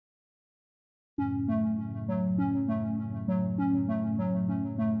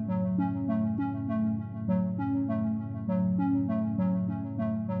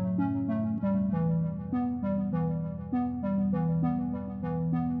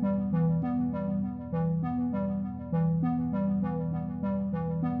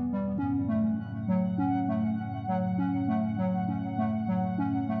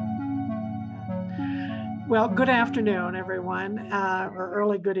Well, good afternoon, everyone, or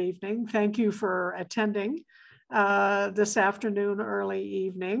early good evening. Thank you for attending this afternoon, early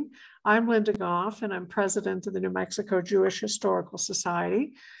evening. I'm Linda Goff, and I'm president of the New Mexico Jewish Historical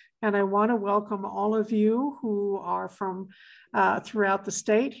Society. And I want to welcome all of you who are from throughout the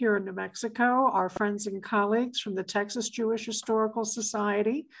state here in New Mexico, our friends and colleagues from the Texas Jewish Historical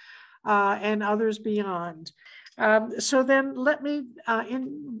Society, and others beyond. So then let me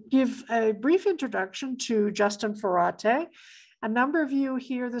give a brief introduction to Justin Ferate. A number of you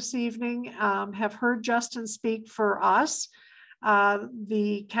here this evening have heard Justin speak for us.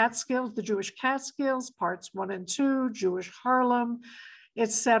 The Catskills, the Jewish Catskills, parts 1 and 2, Jewish Harlem,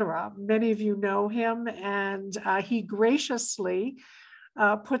 etc. Many of you know him, and he graciously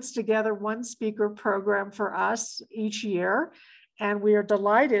puts together one speaker program for us each year, and we are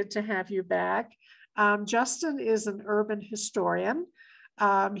delighted to have you back. Justin is an urban historian.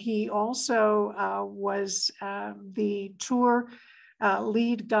 He also was the tour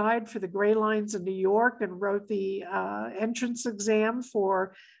lead guide for the Gray Lines in New York and wrote the entrance exam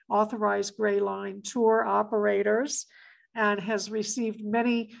for authorized Gray Line tour operators, and has received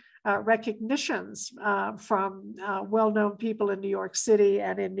many recognitions from well-known people in New York City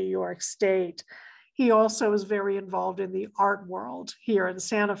and in New York State. He also is very involved in the art world here in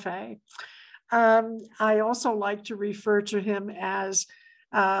Santa Fe. I also like to refer to him as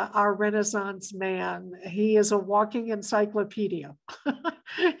our Renaissance man. He is a walking encyclopedia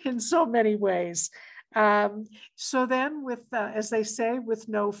in so many ways. So then, as they say, with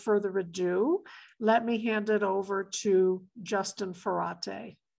no further ado, let me hand it over to Justin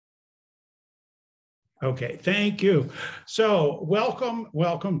Ferate. Okay, thank you. So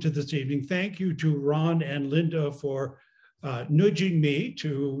welcome to this evening. Thank you to Ron and Linda for nudging me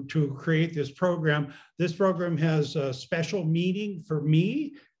to create this program. This program has a special meaning for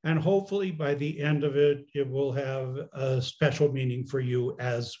me, and hopefully by the end of it, it will have a special meaning for you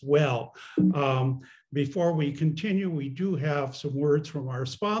as well. Before we continue, we do have some words from our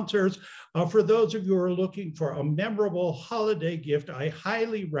sponsors. For those of you who are looking for a memorable holiday gift, I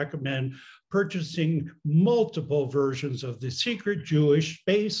highly recommend purchasing multiple versions of the Secret Jewish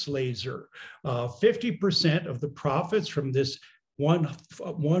Space Laser. 50% of the profits from this one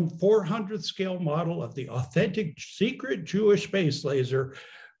 400th scale model of the authentic Secret Jewish Space Laser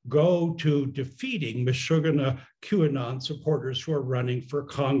go to defeating Meshuggah QAnon supporters who are running for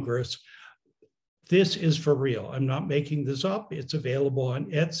Congress. This is for real. I'm not making this up. It's available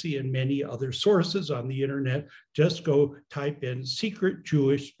on Etsy and many other sources on the internet. Just go type in Secret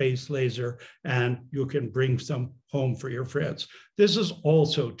Jewish Space Laser and you can bring some home for your friends. This is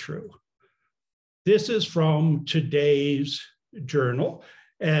also true. This is from today's journal,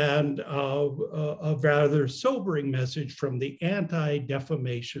 and a rather sobering message from the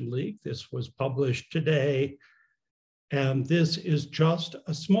Anti-Defamation League. This was published today, and this is just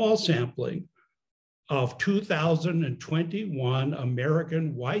a small sampling of 2021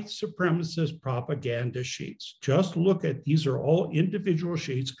 American white supremacist propaganda sheets. Just look at, these are all individual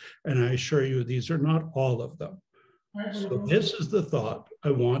sheets, and I assure you these are not all of them. So this is the thought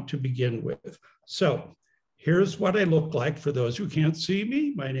I want to begin with. So here's what I look like for those who can't see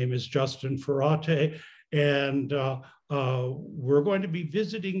me. My name is Justin Ferate, and we're going to be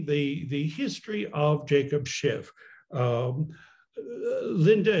visiting the history of Jacob Schiff.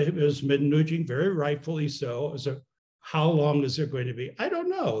 Linda has been nudging, very rightfully so. So how long is it going to be? I don't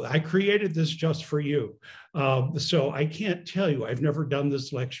know. I created this just for you. So I can't tell you. I've never done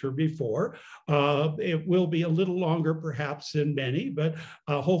this lecture before. It will be a little longer perhaps than many, but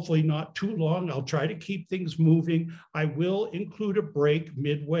hopefully not too long. I'll try to keep things moving. I will include a break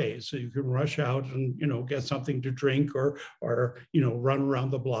midway so you can rush out and get something to drink or run around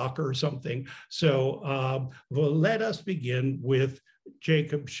the block or something. So well, let us begin with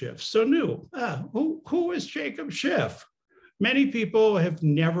Jacob Schiff. So who is Jacob Schiff? Many people have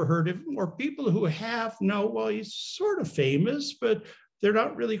never heard of him, or people who have know, well, he's sort of famous, but they're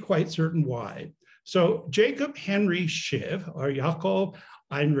not really quite certain why. So Jacob Henry Schiff, or Jacob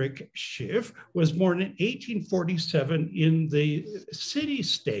Heinrich Schiff, was born in 1847 in the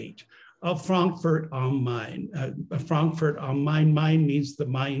city-state of Frankfurt am Main. Frankfurt am Main, Main means the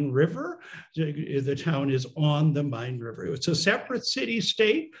Main River. The town is on the Main River. It's a separate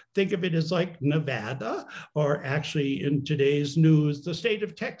city-state. Think of it as like Nevada, or actually in today's news, the state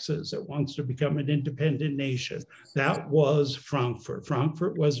of Texas that wants to become an independent nation. That was Frankfurt.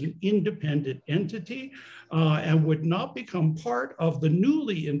 Frankfurt was an independent entity and would not become part of the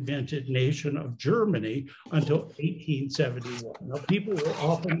newly invented nation of Germany until 1871. Now, people will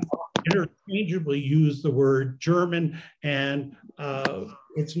often interchangeably use the word German, and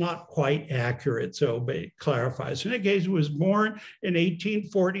it's not quite accurate, so it clarifies. In any case, he was born in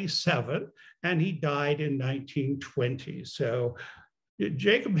 1847, and he died in 1920. So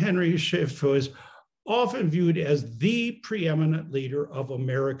Jacob Henry Schiff was often viewed as the preeminent leader of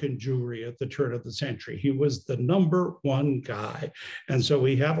American Jewry at the turn of the century. He was the #1 guy. And so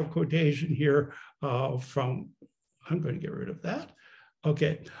we have a quotation here from, I'm going to get rid of that.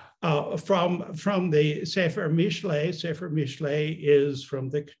 Okay, from the Sefer Mishlei. Sefer Mishlei is from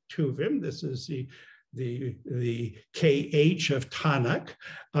the Ketuvim. This is the KH of Tanakh,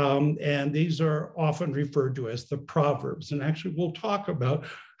 and these are often referred to as the Proverbs. And actually, we'll talk about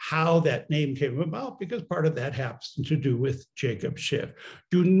how that name came about, because part of that happens to do with Jacob Schiff.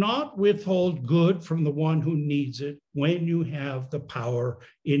 Do not withhold good from the one who needs it when you have the power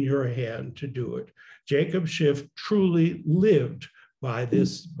in your hand to do it. Jacob Schiff truly lived by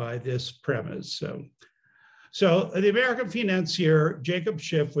this premise. So the American financier Jacob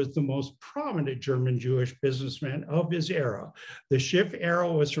Schiff was the most prominent German Jewish businessman of his era. The Schiff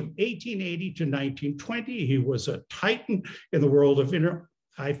era was from 1880 to 1920. He was a titan in the world of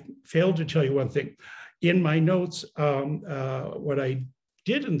I failed to tell you one thing. In my notes, what I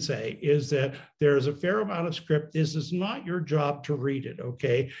didn't say is that there's a fair amount of script. This is not your job to read it,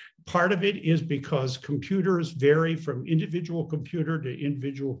 okay? Part of it is because computers vary from individual computer to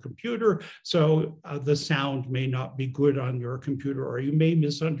individual computer, so the sound may not be good on your computer, or you may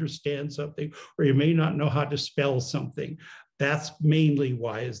misunderstand something, or you may not know how to spell something. That's mainly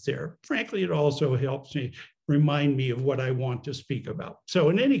why it's there. Frankly, it also helps me remind me of what I want to speak about. So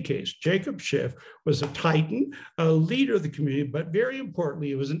in any case, Jacob Schiff was a titan, a leader of the community, but very importantly,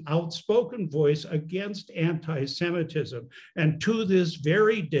 he was an outspoken voice against anti-Semitism. And to this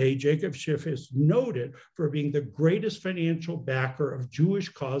very day, Jacob Schiff is noted for being the greatest financial backer of Jewish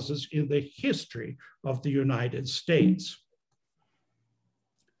causes in the history of the United States.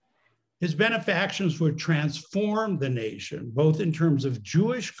 His benefactions would transform the nation, both in terms of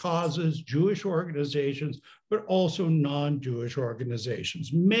Jewish causes, Jewish organizations, but also non-Jewish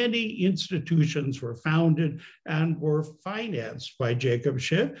organizations. Many institutions were founded and were financed by Jacob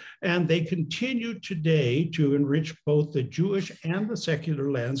Schiff, and they continue today to enrich both the Jewish and the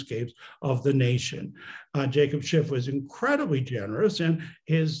secular landscapes of the nation. Jacob Schiff was incredibly generous, and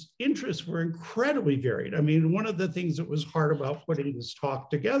his interests were incredibly varied. I mean, one of the things that was hard about putting this talk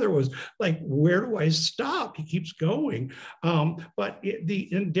together was like, where do I stop? He keeps going. But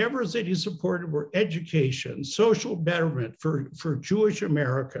the endeavors that he supported were education, social betterment for Jewish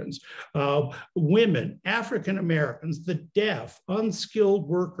Americans, women, African Americans, the deaf, unskilled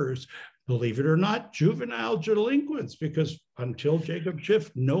workers, believe it or not, juvenile delinquents, because until Jacob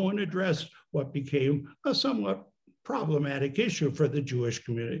Schiff, no one addressed what became a somewhat problematic issue for the Jewish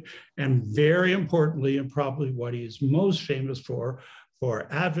community. And very importantly, and probably what he is most famous for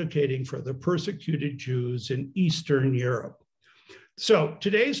advocating for the persecuted Jews in Eastern Europe. So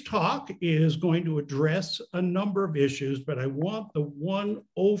today's talk is going to address a number of issues, but I want the one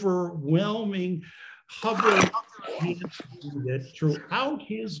overwhelming hovering that throughout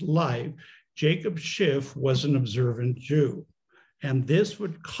his life, Jacob Schiff was an observant Jew. And this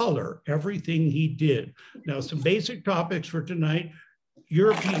would color everything he did. Now, some basic topics for tonight: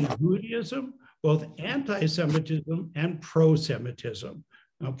 European Judaism, both anti-Semitism and pro-Semitism.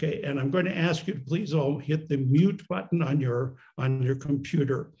 Okay, and I'm going to ask you to please all hit the mute button on your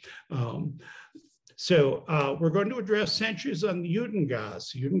computer. We're going to address centuries on the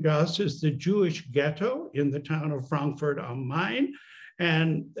Judengasse. Judengasse is the Jewish ghetto in the town of Frankfurt am Main.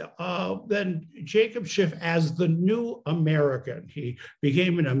 And then Jacob Schiff as the new American. He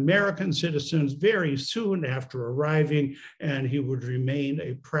became an American citizen very soon after arriving, and he would remain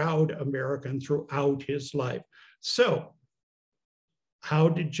a proud American throughout his life. So, how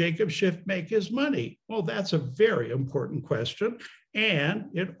did Jacob Schiff make his money? Well, that's a very important question. And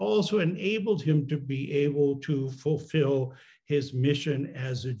it also enabled him to be able to fulfill his mission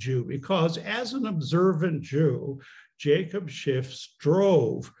as a Jew, because as an observant Jew, Jacob Schiff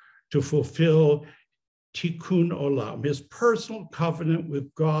strove to fulfill tikkun olam, his personal covenant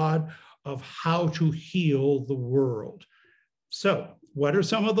with God of how to heal the world. So what are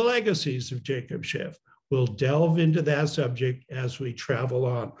some of the legacies of Jacob Schiff? We'll delve into that subject as we travel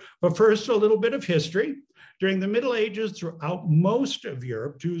on. But first, a little bit of history. During the Middle Ages, throughout most of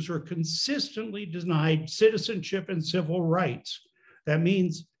Europe, Jews were consistently denied citizenship and civil rights. That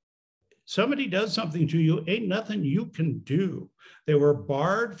means somebody does something to you, ain't nothing you can do. They were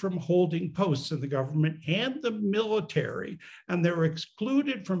barred from holding posts in the government and the military, and they were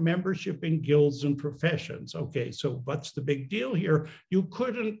excluded from membership in guilds and professions. Okay, so what's the big deal here? You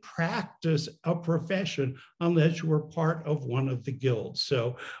couldn't practice a profession unless you were part of one of the guilds.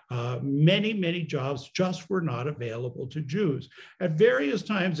 So many jobs just were not available to Jews. At various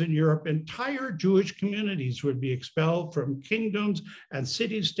times in Europe, entire Jewish communities would be expelled from kingdoms and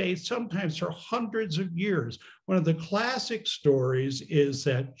city-states, sometimes for hundreds of years. One of the classic stories is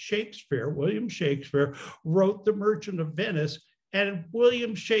that Shakespeare, William Shakespeare, wrote The Merchant of Venice, and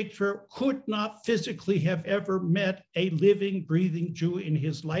William Shakespeare could not physically have ever met a living, breathing Jew in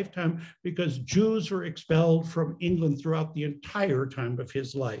his lifetime because Jews were expelled from England throughout the entire time of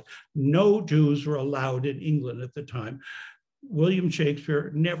his life. No Jews were allowed in England at the time. William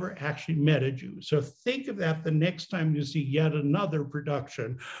Shakespeare never actually met a Jew. So think of that the next time you see yet another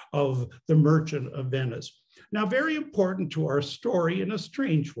production of The Merchant of Venice. Now, very important to our story in a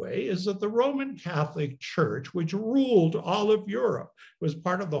strange way is that the Roman Catholic Church, which ruled all of Europe, was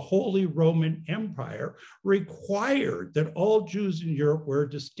part of the Holy Roman Empire, required that all Jews in Europe wear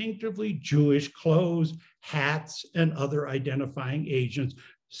distinctively Jewish clothes, hats, and other identifying agents,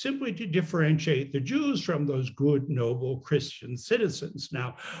 simply to differentiate the Jews from those good, noble Christian citizens.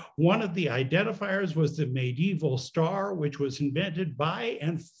 Now, one of the identifiers was the medieval star, which was invented by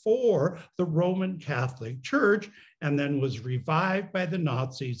and for the Roman Catholic Church, and then was revived by the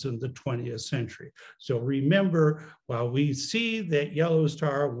Nazis in the 20th century. So remember, while we see that yellow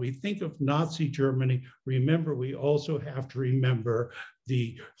star, we think of Nazi Germany, remember, we also have to remember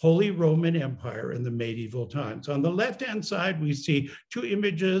the Holy Roman Empire in the medieval times. On the left-hand side, we see two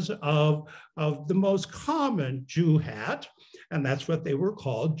images of the most common Jew hat, and that's what they were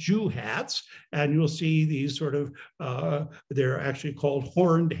called, Jew hats. And you'll see these sort of, they're actually called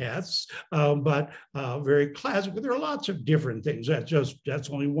horned hats, but very classic. But there are lots of different things. That's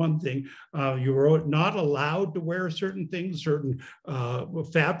only one thing. You were not allowed to wear certain things, certain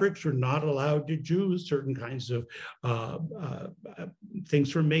fabrics were not allowed to Jews, certain kinds of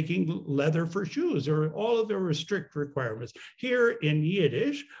things for making leather for shoes, or all of there were strict requirements. Here in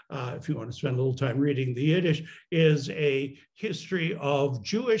Yiddish, if you want to spend a little time reading the Yiddish, is a history of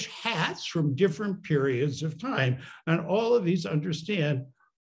Jewish hats from different periods of time. And all of these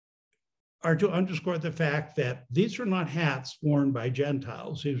are to underscore the fact that these are not hats worn by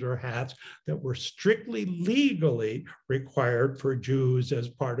Gentiles. These are hats that were strictly legally required for Jews as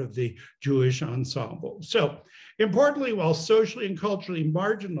part of the Jewish ensemble. So importantly, while socially and culturally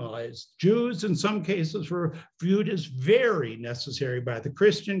marginalized, Jews in some cases were viewed as very necessary by the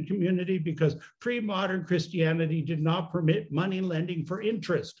Christian community because pre-modern Christianity did not permit money lending for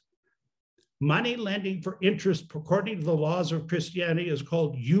interest. Money lending for interest, according to the laws of Christianity, is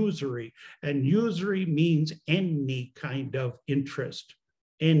called usury. And usury means any kind of interest,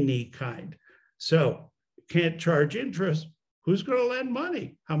 any kind. So can't charge interest. Who's going to lend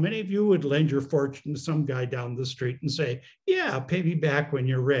money? How many of you would lend your fortune to some guy down the street and say, yeah, pay me back when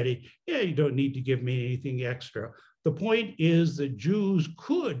you're ready. Yeah, you don't need to give me anything extra. The point is that Jews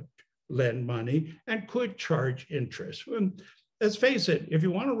could lend money and could charge interest. Let's face it, if you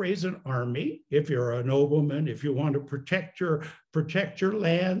want to raise an army, if you're a nobleman, if you want to protect your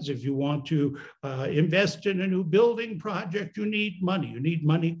lands, if you want to invest in a new building project, you need money. You need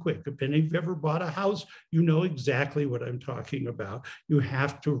money quick. If any of you ever bought a house, you know exactly what I'm talking about. You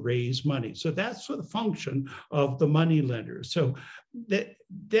have to raise money. So that's the function of the money lender. So that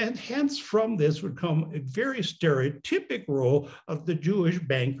hence from this would come a very stereotypic role of the Jewish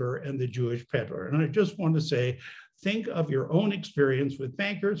banker and the Jewish peddler. And I just want to say, think of your own experience with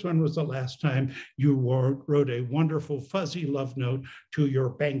bankers. When was the last time you wrote a wonderful fuzzy love note to your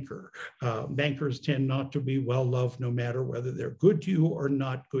banker? Bankers tend not to be well-loved no matter whether they're good to you or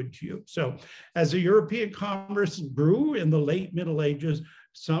not good to you. So as the European commerce grew in the late Middle Ages,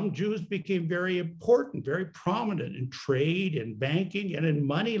 some Jews became very important, very prominent in trade, in banking, and in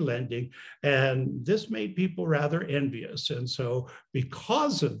money lending. And this made people rather envious. And so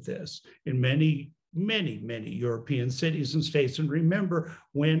because of this, in many many, many European cities and states. And remember,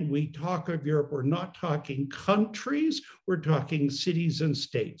 when we talk of Europe, we're not talking countries, we're talking cities and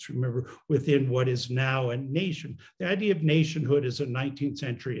states. Remember, within what is now a nation. The idea of nationhood is a 19th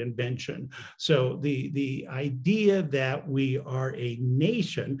century invention. So the idea that we are a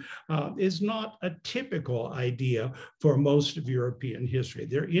nation is not a typical idea for most of European history.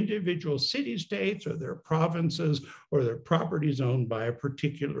 They're individual city-states, or they're provinces, or they're properties owned by a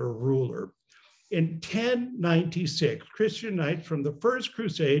particular ruler. In 1096, Christian knights from the First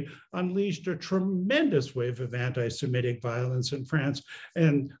Crusade unleashed a tremendous wave of anti-Semitic violence in France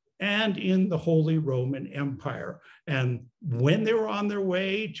and in the Holy Roman Empire. And when they were on their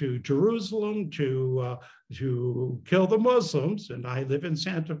way to Jerusalem to kill the Muslims, and I live in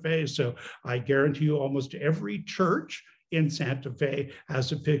Santa Fe, so I guarantee you almost every church in Santa Fe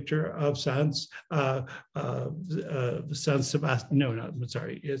has a picture of San Sebastian. No, I'm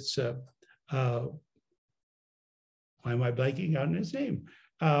sorry. It's why am I blanking on his name?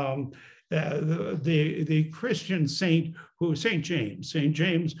 The Christian saint Saint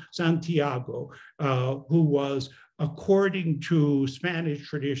James Santiago, who was, according to Spanish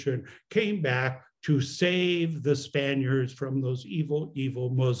tradition, came back to save the Spaniards from those evil, evil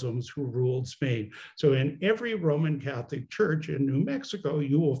Muslims who ruled Spain. So in every Roman Catholic church in New Mexico,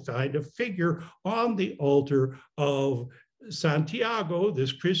 you will find a figure on the altar of Santiago,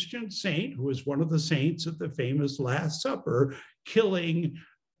 this Christian saint, who was one of the saints at the famous Last Supper, killing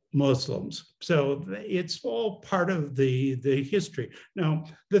Muslims. So it's all part of the history. Now,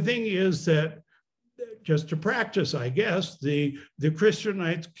 the thing is that, just to practice, I guess, the Christian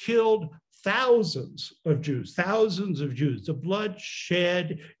knights killed thousands of Jews. The blood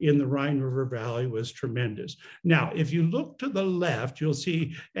shed in the Rhine River Valley was tremendous. Now, if you look to the left, you'll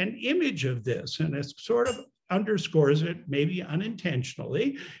see an image of this, and it's sort of underscores it, maybe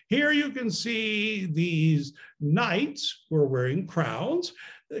unintentionally. Here you can see these knights who are wearing crowns,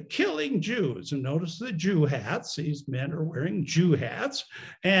 killing Jews. And notice the Jew hats. These men are wearing Jew hats.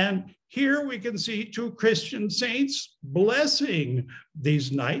 And here we can see two Christian saints blessing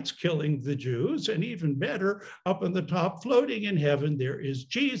these knights killing the Jews. And even better, up on the top, floating in heaven, there is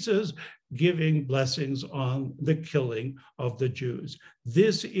Jesus giving blessings on the killing of the Jews.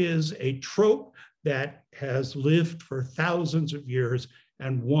 This is a trope that has lived for thousands of years,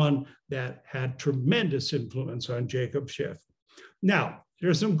 and one that had tremendous influence on Jacob Schiff. Now,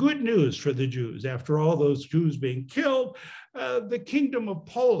 there's some good news for the Jews. After all those Jews being killed, the Kingdom of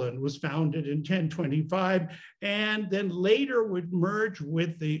Poland was founded in 1025, and then later would merge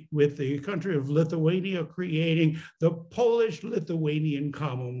with the country of Lithuania, creating the Polish-Lithuanian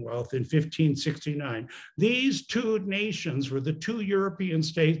Commonwealth in 1569. These two nations were the two European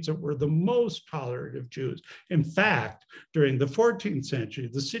states that were the most tolerant of Jews. In fact, during the 14th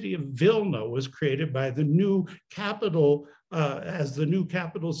century, the city of Vilna was created by the new capital as the new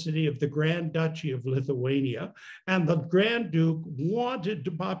capital city of the Grand Duchy of Lithuania. And the Grand Duke wanted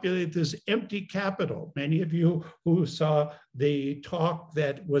to populate this empty capital. Many of you who saw the talk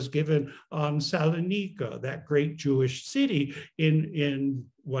that was given on Salonika, that great Jewish city in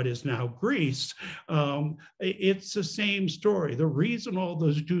what is now Greece, it's the same story. The reason all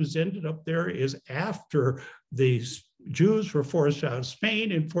those Jews ended up there is after these Jews were forced out of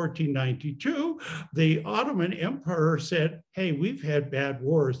Spain in 1492. The Ottoman Empire said, hey, we've had bad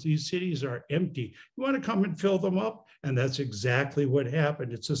wars. These cities are empty. You want to come and fill them up? And that's exactly what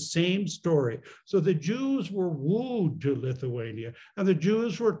happened. It's the same story. So the Jews were wooed to Lithuania, and the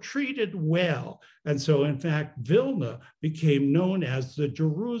Jews were treated well. And so, in fact, Vilna became known as the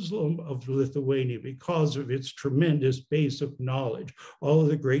Jerusalem of Lithuania because of its tremendous base of knowledge. All of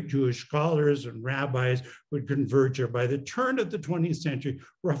the great Jewish scholars and rabbis would converge there. By the turn of the 20th century,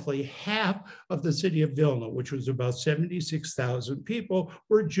 roughly half of the city of Vilna, which was about 76,000 people,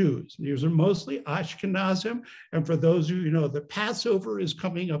 were Jews. These are mostly Ashkenazim. And for those of you who know, the Passover is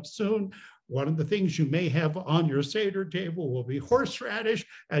coming up soon. One of the things you may have on your Seder table will be horseradish,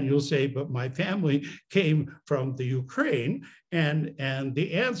 and you'll say, but my family came from the Ukraine. And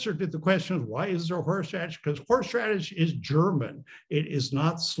the answer to the question is, why is there horseradish? Because horseradish is German. It is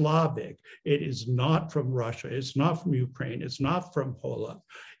not Slavic. It is not from Russia. It's not from Ukraine. It's not from Poland.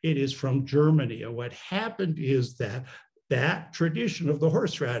 It is from Germany. And what happened is that tradition of the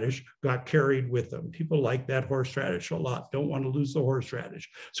horseradish got carried with them. People like that horseradish a lot, don't want to lose the horseradish.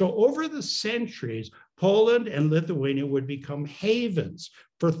 So over the centuries, Poland and Lithuania would become havens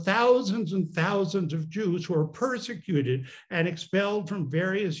for thousands and thousands of Jews who were persecuted and expelled from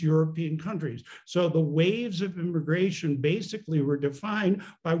various European countries. So the waves of immigration basically were defined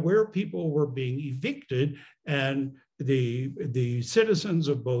by where people were being evicted, and the citizens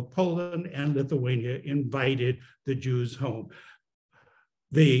of both Poland and Lithuania invited the Jews home.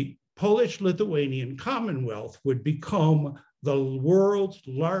 The Polish-Lithuanian Commonwealth would become the world's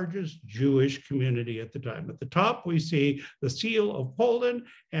largest Jewish community at the time. At the top, we see the seal of Poland,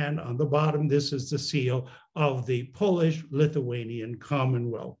 and on the bottom, this is the seal of the Polish-Lithuanian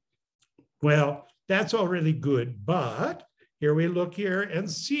Commonwealth. Well, that's all really good, but here we look here and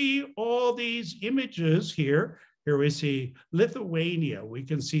see all these images here. Here we see Lithuania. We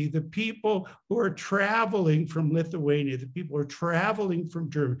can see the people who are traveling from Lithuania. The people are traveling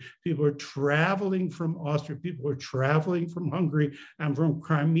from Germany. People are traveling from Austria. People are traveling from Hungary and from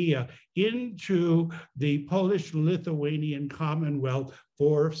Crimea into the Polish-Lithuanian Commonwealth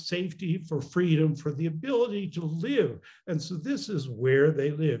for safety, for freedom, for the ability to live. And so this is where they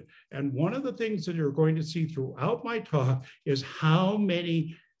live. And one of the things that you're going to see throughout my talk is how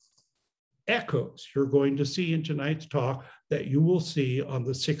many echoes you're going to see in tonight's talk that you will see on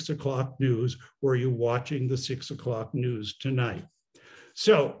the 6 o'clock news, where you're watching the 6 o'clock news tonight.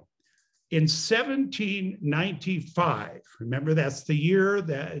 So in 1795, remember that's the year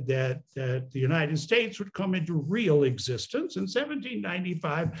that the United States would come into real existence. In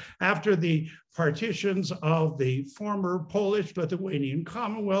 1795, after the partitions of the former Polish-Lithuanian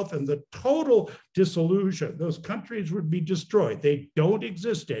Commonwealth and the total dissolution, those countries would be destroyed. They don't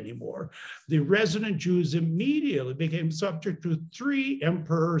exist anymore. The resident Jews immediately became subject to 3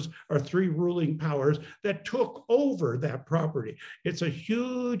 emperors or 3 ruling powers that took over that property. It's a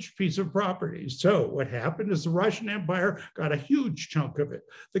huge piece of property. So what happened is the Russian Empire got a huge chunk of it.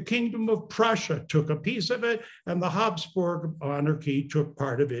 The Kingdom of Prussia took a piece of it, and the Habsburg monarchy took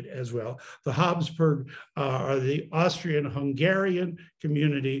part of it as well. The Habsburg are the Austrian-Hungarian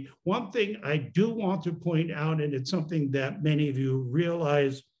community. One thing I do want to point out, and it's something that many of you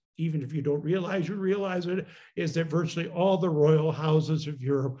realize, even if you don't realize you realize it, is that virtually all the royal houses of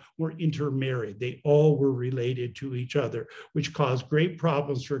Europe were intermarried. They all were related to each other, which caused great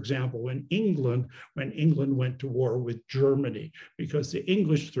problems, for example, when England went to war with Germany, because the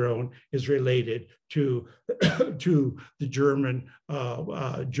English throne is related to, to the German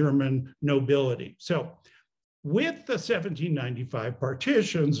nobility. So with the 1795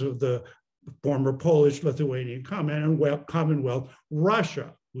 partitions of the former Polish-Lithuanian Commonwealth,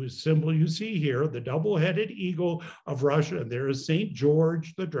 Russia, whose symbol you see here, the double-headed eagle of Russia, and there is St.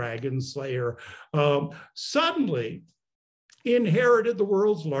 George, the dragon slayer, suddenly inherited the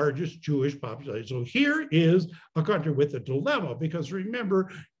world's largest Jewish population. So here is a country with a dilemma, because remember,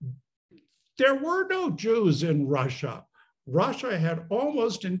 there were no Jews in Russia. Russia had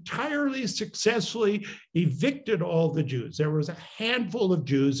almost entirely successfully evicted all the Jews. There was a handful of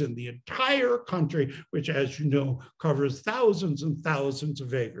Jews in the entire country, which, as you know, covers thousands and thousands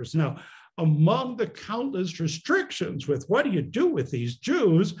of acres. Now, among the countless restrictions with what do you do with these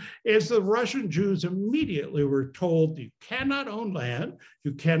Jews is the Russian Jews immediately were told you cannot own land,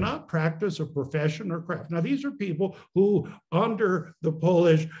 you cannot practice a profession or craft. Now, these are people who, under the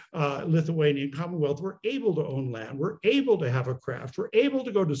Polish-Lithuanian Commonwealth, were able to own land, were able to have a craft, were able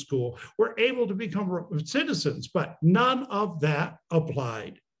to go to school, were able to become citizens, but none of that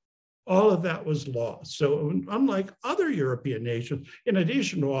applied. All of that was lost. So unlike other European nations, in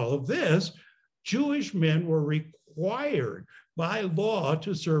addition to all of this, Jewish men were required by law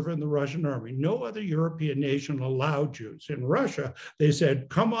to serve in the Russian army. No other European nation allowed Jews. In Russia, they said,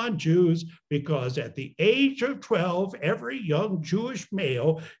 come on, Jews, because at the age of 12, every young Jewish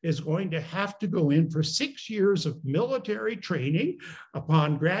male is going to have to go in for 6 years of military training.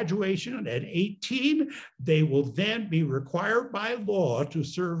 Upon graduation at 18, they will then be required by law to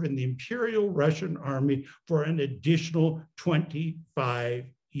serve in the Imperial Russian Army for an additional 25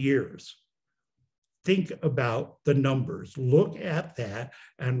 years. Think about the numbers, look at that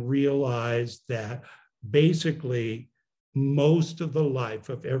and realize that basically most of the life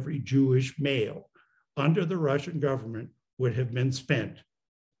of every Jewish male under the Russian government would have been spent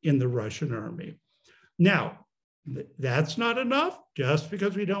in the Russian army. Now, that's not enough. Just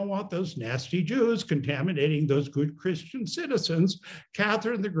because we don't want those nasty Jews contaminating those good Christian citizens,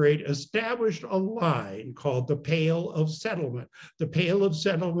 Catherine the Great established a line called the Pale of Settlement. The Pale of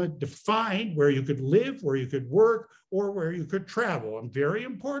Settlement defined where you could live, where you could work, or where you could travel. And very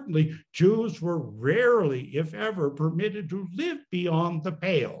importantly, Jews were rarely, if ever, permitted to live beyond the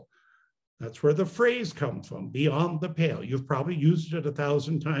Pale. That's where the phrase comes from, beyond the pale. You've probably used it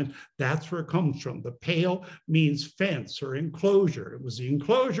 1,000 times. That's where it comes from. The pale means fence or enclosure. It was the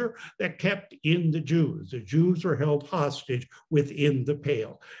enclosure that kept in the Jews. The Jews were held hostage within the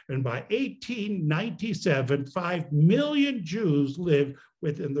pale. And by 1897, 5 million Jews lived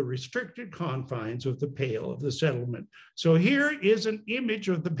within the restricted confines of the Pale of the Settlement. So here is an image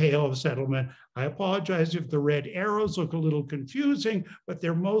of the Pale of Settlement. I apologize if the red arrows look a little confusing, but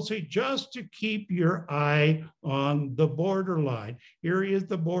they're mostly just to keep your eye on the borderline. Here is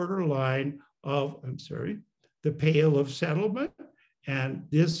the borderline of, the Pale of Settlement. And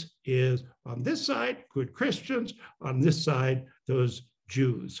this is, on this side, good Christians, on this side, those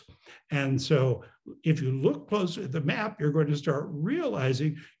Jews. And so if you look closely at the map, you're going to start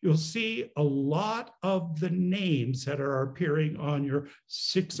realizing you'll see a lot of the names that are appearing on your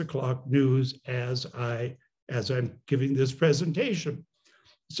 6 o'clock news as I'm giving this presentation.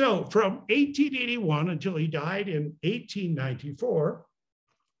 So from 1881 until he died in 1894,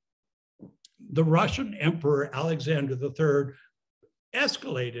 the Russian Emperor Alexander III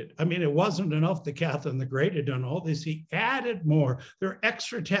escalated. I mean, it wasn't enough that Catherine the Great had done all this. He added more. There are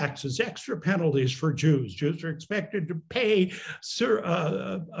extra taxes, extra penalties for Jews. Jews are expected to pay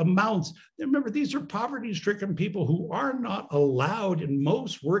amounts. Remember, these are poverty-stricken people who are not allowed in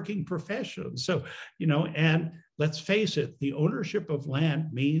most working professions. So, and let's face it, the ownership of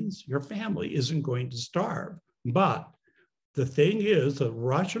land means your family isn't going to starve. But the thing is, the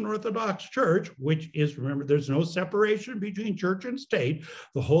Russian Orthodox Church, which is, remember, there's no separation between church and state.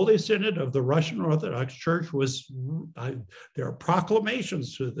 The Holy Synod of the Russian Orthodox Church was, there are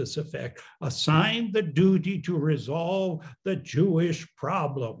proclamations to this effect, assigned the duty to resolve the Jewish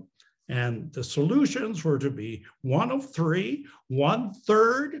problem. And the solutions were to be one of three: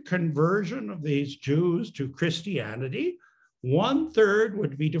 1/3 conversion of these Jews to Christianity, 1/3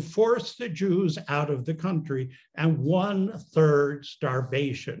 would be to force the Jews out of the country, and 1/3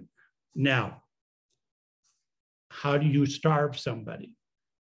 starvation. Now, how do you starve somebody?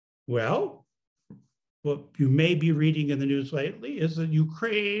 Well, what you may be reading in the news lately is that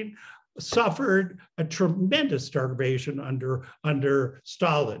Ukraine suffered a tremendous starvation under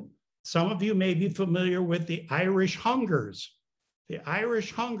Stalin. Some of you may be familiar with the Irish hungers. The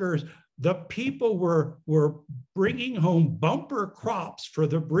Irish hungers, the people were bringing home bumper crops for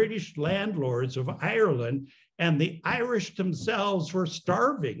the British landlords of Ireland, and the Irish themselves were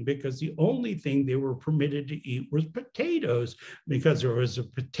starving because the only thing they were permitted to eat was potatoes, because there was a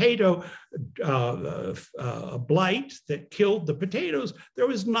potato blight that killed the potatoes. There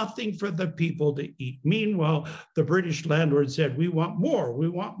was nothing for the people to eat. Meanwhile, the British landlord said, we want more, we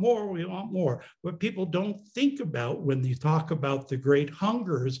want more, we want more. What people don't think about when they talk about the great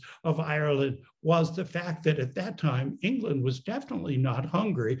hungers of Ireland was the fact that at that time, England was definitely not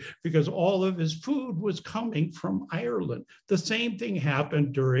hungry because all of his food was coming from Ireland. The same thing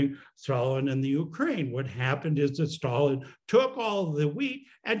happened during Stalin and the Ukraine. What happened is that Stalin took all of the wheat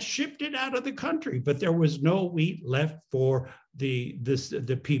and shipped it out of the country, but there was no wheat left for the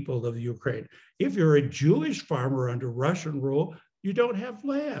people of Ukraine. If you're a Jewish farmer under Russian rule, you don't have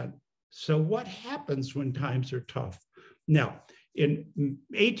land. So what happens when times are tough? Now, in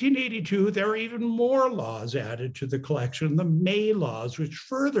 1882, there are even more laws added to the collection, the May laws, which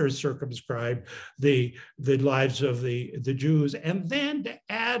further circumscribe the lives of the Jews. And then to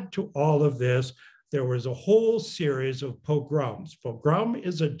add to all of this, there was a whole series of pogroms. Pogrom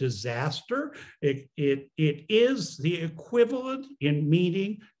is a disaster. It is the equivalent in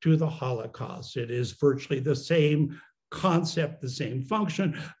meaning to the Holocaust. It is virtually the same concept, the same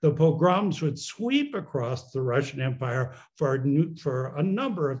function. The pogroms would sweep across the Russian Empire for a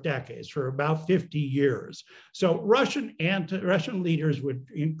number of decades, for about 50 years. So Russian leaders would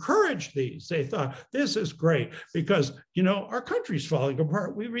encourage these. They thought, this is great because, our country's falling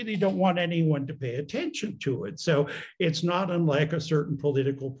apart. We really don't want anyone to pay attention to it. So it's not unlike a certain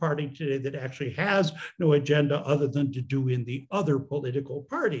political party today that actually has no agenda other than to do in the other political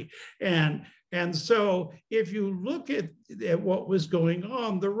party. And so if you look at what was going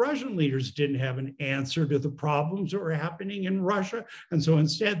on, the Russian leaders didn't have an answer to the problems that were happening in Russia. And so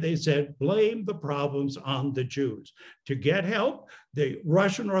instead they said, blame the problems on the Jews. To get help, the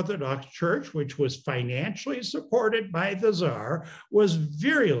Russian Orthodox Church, which was financially supported by the Tsar, was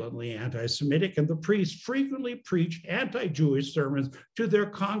virulently anti-Semitic, and the priests frequently preached anti-Jewish sermons to their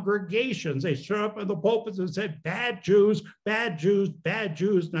congregations. They stood up in the pulpits and said, bad Jews, bad Jews, bad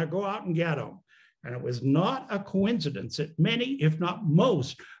Jews, now go out and get them. And it was not a coincidence that many, if not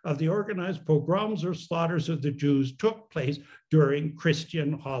most, of the organized pogroms or slaughters of the Jews took place during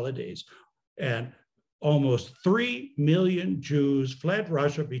Christian holidays. And almost 3 million Jews fled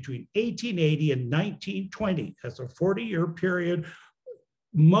Russia between 1880 and 1920. That's a 40-year period.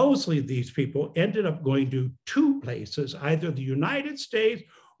 Mostly these people ended up going to two places, either the United States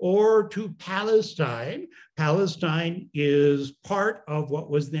or to Palestine. Palestine is part of what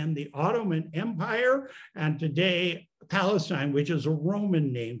was then the Ottoman Empire, and today Palestine, which is a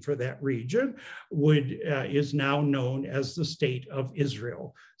Roman name for that region, is now known as the State of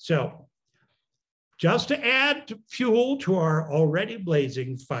Israel. So, just to add fuel to our already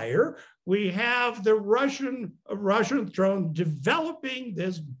blazing fire, we have the Russian throne developing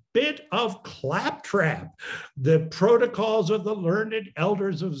this bit of claptrap. The Protocols of the Learned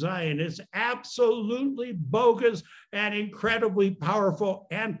Elders of Zion is absolutely bogus and incredibly powerful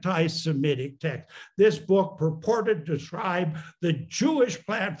anti-Semitic text. This book purported to describe the Jewish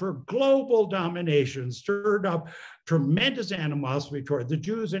plan for global domination, stirred up tremendous animosity toward the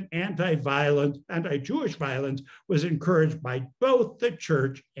Jews, and anti-Jewish violence was encouraged by both the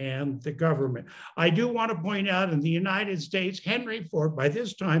church and the government. I do want to point out, in the United States, Henry Ford, by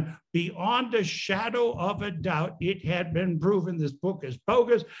this time, beyond a shadow of a doubt, it had been proven this book is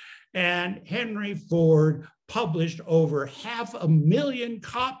bogus, and Henry Ford published over 500,000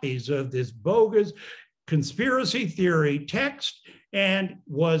 copies of this bogus conspiracy theory text, and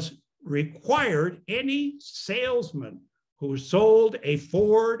was required any salesman who sold a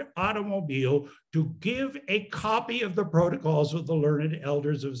Ford automobile to give a copy of the Protocols of the Learned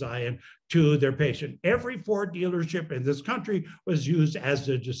Elders of Zion to their patient. Every Ford dealership in this country was used as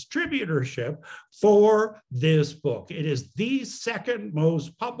a distributorship for this book. It is the second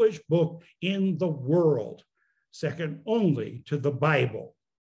most published book in the world, second only to the Bible.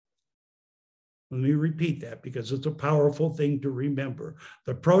 Let me repeat that because it's a powerful thing to remember.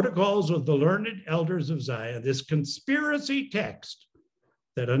 The Protocols of the Learned Elders of Zion, this conspiracy text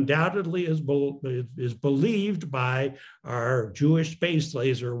that undoubtedly is believed by our Jewish space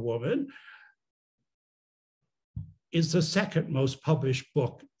laser woman, is the second most published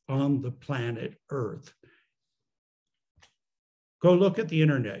book on the planet Earth. Go look at the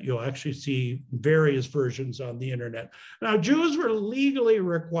internet. You'll actually see various versions on the internet. Now, Jews were legally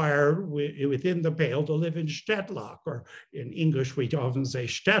required within the Pale to live in Städtloch, or in English, we often say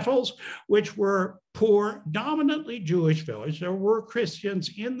shtetls, which were poor, dominantly Jewish village. There were Christians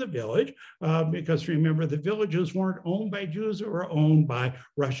in the village because remember, the villages weren't owned by Jews, they were owned by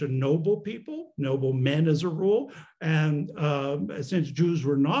Russian noble people, noble men as a rule. And since Jews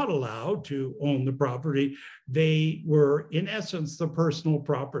were not allowed to own the property, they were, in essence, the personal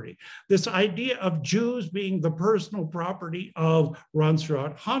property. This idea of Jews being the personal property of runs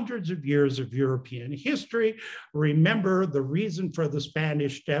throughout hundreds of years of European history. Remember, the reason for the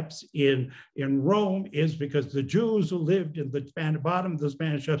Spanish Steps in Rome is because the Jews who lived in the bottom of the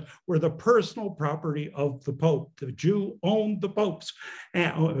Spanish Steps were the personal property of the Pope. The Jew owned the popes,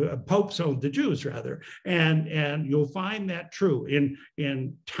 and popes owned the Jews, rather. And you'll find that true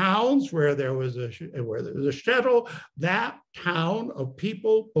in towns where there was a shtetl. That town of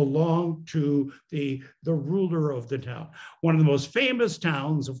people belonged to the ruler of the town. One of the most famous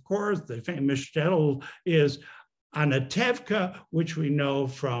towns, of course, the famous shtetl is Anatevka, which we know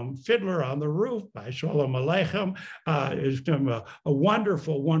from Fiddler on the Roof by Sholem Aleichem. It's from a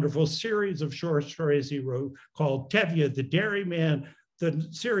wonderful, wonderful series of short stories he wrote called Tevye the Dairyman. The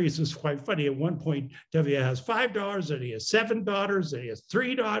series is quite funny. At one point, Tevye has 5 daughters, and he has 7 daughters, and he has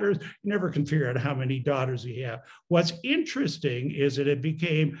 3 daughters. You never can figure out how many daughters he has. What's interesting is that it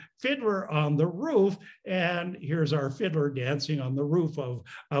became Fiddler on the Roof, and here's our fiddler dancing on the roof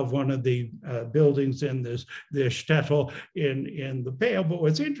of one of the buildings in this shtetl in the Pale. But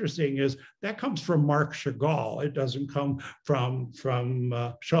what's interesting is that comes from Marc Chagall. It doesn't come from Sholem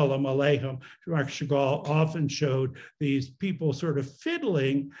Aleichem. Marc Chagall often showed these people sort of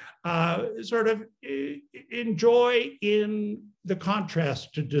fiddling, sort of enjoy in the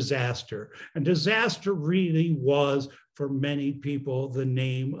contrast to disaster. And disaster really was, for many people, the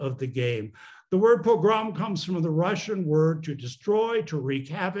name of the game. The word pogrom comes from the Russian word to destroy, to wreak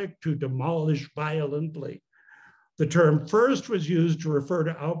havoc, to demolish violently. The term first was used to refer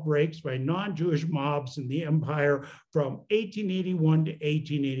to outbreaks by non-Jewish mobs in the empire from 1881 to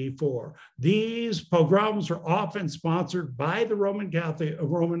 1884. These pogroms were often sponsored by the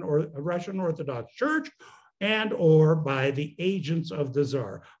Russian Orthodox Church and or by the agents of the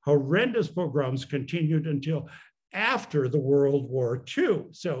Tsar. Horrendous pogroms continued until after the World War II.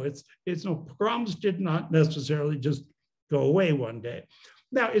 So pogroms did not necessarily just go away one day.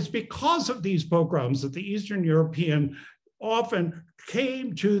 Now, it's because of these pogroms that the Eastern European often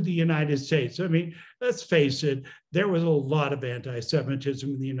came to the United States. I mean, let's face it, there was a lot of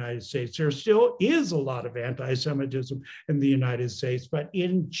anti-Semitism in the United States. There still is a lot of anti-Semitism in the United States, but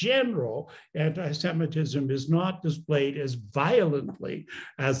in general, anti-Semitism is not displayed as violently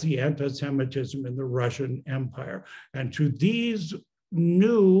as the anti-Semitism in the Russian Empire. And to these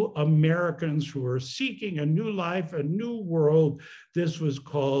new Americans who were seeking a new life, a new world. This was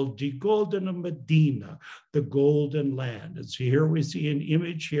called Die Goldene Medina, the Golden Land. And so here we see an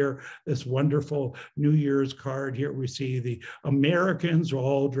image here, this wonderful New Year's card. Here we see the Americans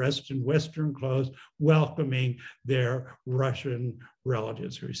all dressed in Western clothes welcoming their Russian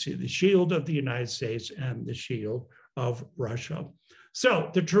relatives. We see the shield of the United States and the shield of Russia.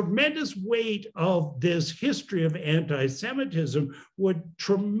 So the tremendous weight of this history of anti-Semitism would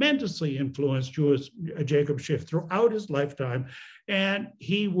tremendously influence Jacob Schiff throughout his lifetime, and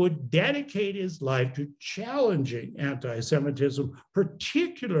he would dedicate his life to challenging anti-Semitism,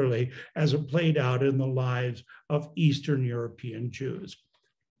 particularly as it played out in the lives of Eastern European Jews.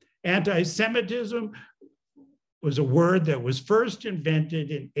 Anti-Semitism was a word that was first invented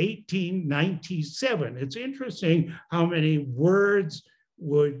in 1897. It's interesting how many words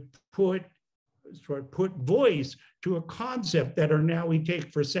would put voice to a concept that are now we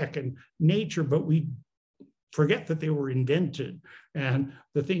take for second nature, but we forget that they were invented. And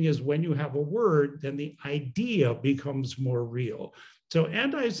the thing is, when you have a word, then the idea becomes more real. So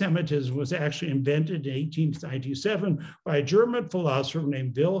anti-Semitism was actually invented in 1897 by a German philosopher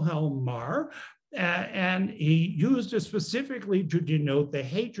named Wilhelm Marr. And he used it specifically to denote the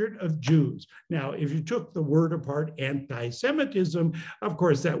hatred of Jews. Now, if you took the word apart, anti-Semitism, of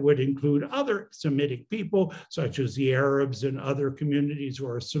course, that would include other Semitic people, such as the Arabs and other communities who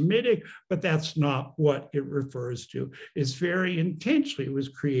are Semitic, but that's not what it refers to. It's very intentionally was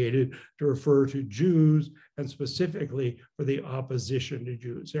created to refer to Jews and specifically for the opposition to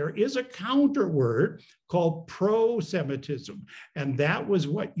Jews. There is a counter word called pro-Semitism, and that was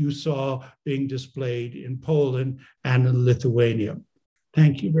what you saw being displayed in Poland and in Lithuania.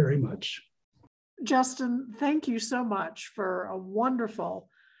 Thank you very much. Justin, thank you so much for a wonderful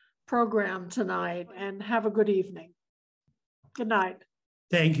program tonight, and have a good evening. Good night.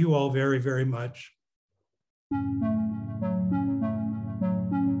 Thank you all very, very much.